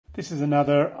This is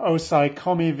another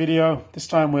osaekomi video. This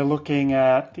time we're looking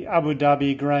at the Abu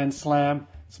Dhabi Grand Slam.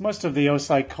 So most of the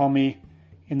osaekomi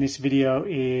in this video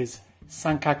is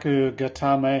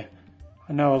Sankaku-Gatame.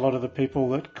 I know a lot of the people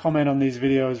that comment on these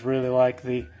videos really like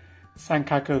the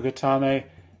Sankaku-Gatame,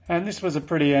 and this was a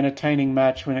pretty entertaining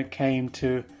match when it came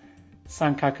to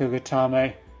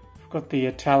Sankaku-Gatame. We've got the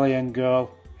Italian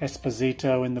girl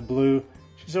Esposito in the blue.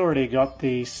 She's already got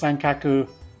the Sankaku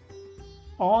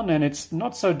on, and it's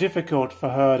not so difficult for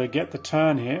her to get the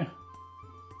turn here.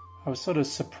 I was sort of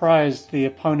surprised the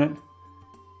opponent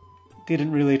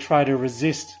didn't really try to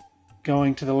resist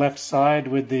going to the left side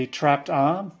with the trapped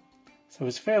arm, so it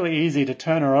was fairly easy to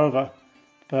turn her over,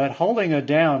 but holding her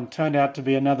down turned out to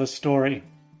be another story.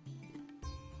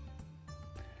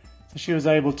 So she was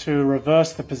able to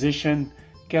reverse the position,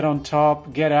 get on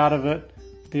top, get out of it.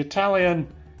 The Italian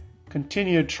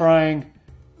continued trying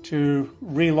to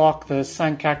relock the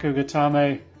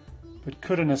Sankaku-Gatame, but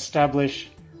couldn't establish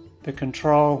the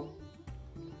control.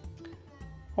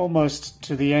 Almost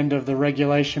to the end of the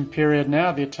regulation period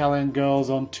now. The Italian girl's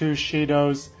on 2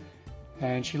 Shidos,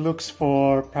 and she looks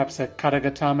for perhaps a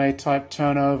Kata-Gatame type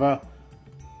turnover,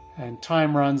 and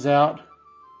time runs out.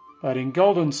 But in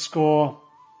golden score,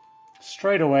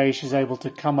 straight away she's able to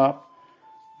come up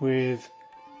with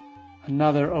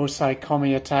another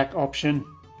osaekomi attack option.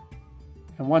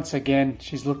 And once again,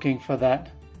 she's looking for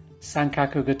that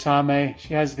Sankaku-Gatame.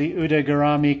 She has the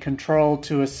ude-garami control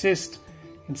to assist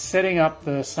in setting up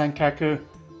the Sankaku.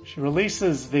 She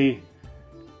releases the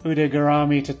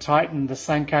ude-garami to tighten the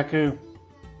Sankaku.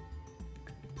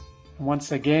 And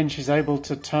once again, she's able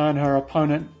to turn her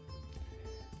opponent.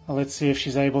 Well, let's see if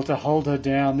she's able to hold her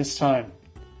down this time.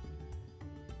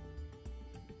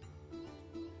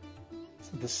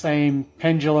 So the same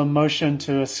pendulum motion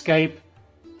to escape.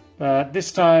 But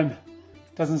this time,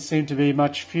 doesn't seem to be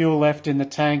much fuel left in the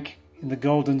tank in the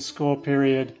golden score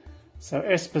period. So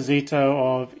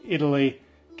Esposito of Italy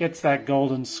gets that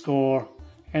golden score,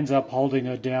 ends up holding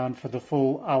her down for the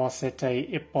full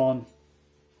awasete ippon.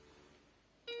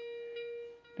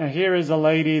 Now here is a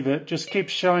lady that just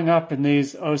keeps showing up in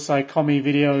these osaekomi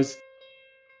videos.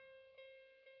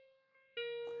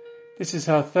 This is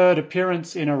her 3rd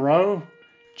appearance in a row,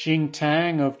 Jing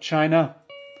Tang of China.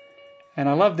 And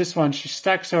I love this one. She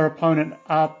stacks her opponent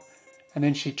up and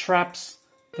then she traps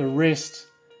the wrist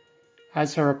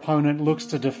as her opponent looks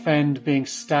to defend, being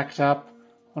stacked up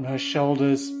on her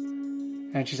shoulders.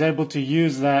 And she's able to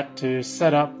use that to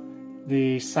set up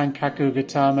the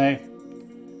Sankaku-Gatame.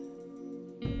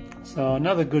 So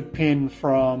another good pin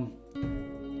from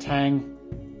Tang.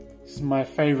 This is my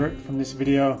favorite from this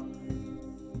video.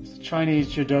 It's the Chinese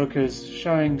judokas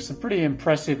showing some pretty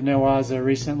impressive newaza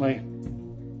recently.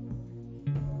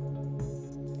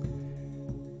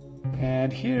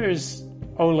 And here is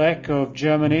Olek of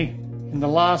Germany. In the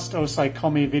last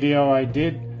osaekomi video I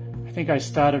did, I think I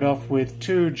started off with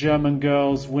 2 German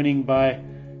girls winning by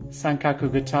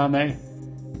Sankaku-Gatame.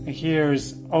 And here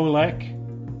is Olek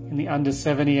in the under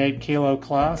 78 kilo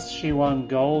class. She won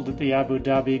gold at the Abu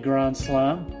Dhabi Grand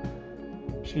Slam.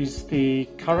 She's the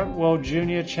current World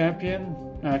Junior Champion.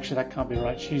 No, actually that can't be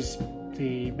right. She's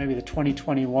maybe the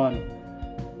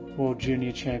 2021 World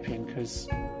Junior Champion, because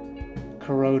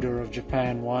Kuroda of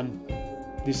Japan won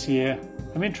this year.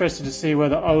 I'm interested to see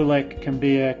whether Olek can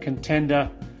be a contender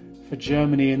for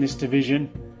Germany in this division.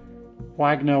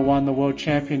 Wagner won the World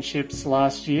Championships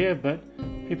last year, but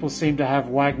people seem to have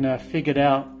Wagner figured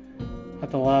out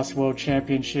at the last World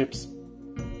Championships,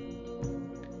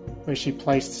 where she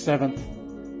placed 7th.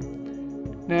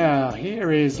 Now,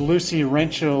 here is Lucy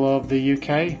Renshall of the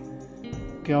UK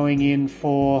going in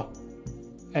for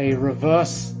a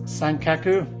reverse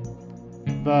Sankaku.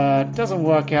 But doesn't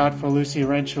work out for Lucy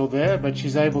Renshall there, but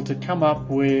she's able to come up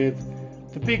with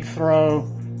the big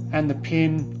throw and the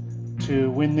pin to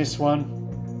win this one.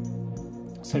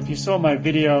 So if you saw my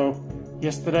video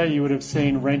yesterday, you would have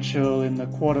seen Renshall in the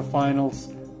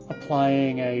quarterfinals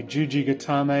applying a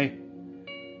Juji-Gatame.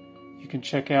 You can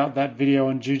check out that video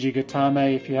on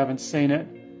Juji-Gatame if you haven't seen it.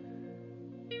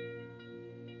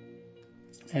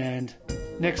 And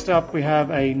next up we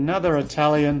have another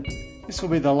Italian. This will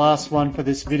be the last one for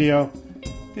this video.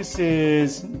 This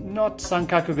is not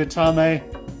Sankaku-Gatame.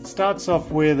 It starts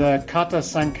off with a Kata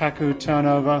Sankaku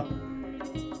turnover.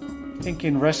 I think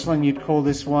in wrestling you'd call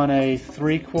this one a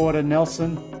 3/4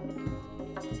 Nelson.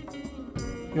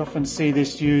 You often see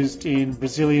this used in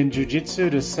Brazilian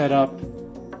Jiu-Jitsu to set up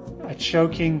a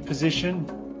choking position.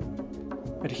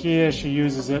 But here she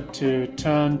uses it to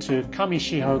turn to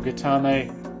Kamishiho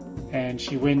Gatame, and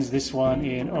she wins this one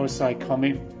in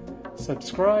osaekomi.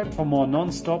 Subscribe for more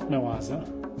non-stop newaza.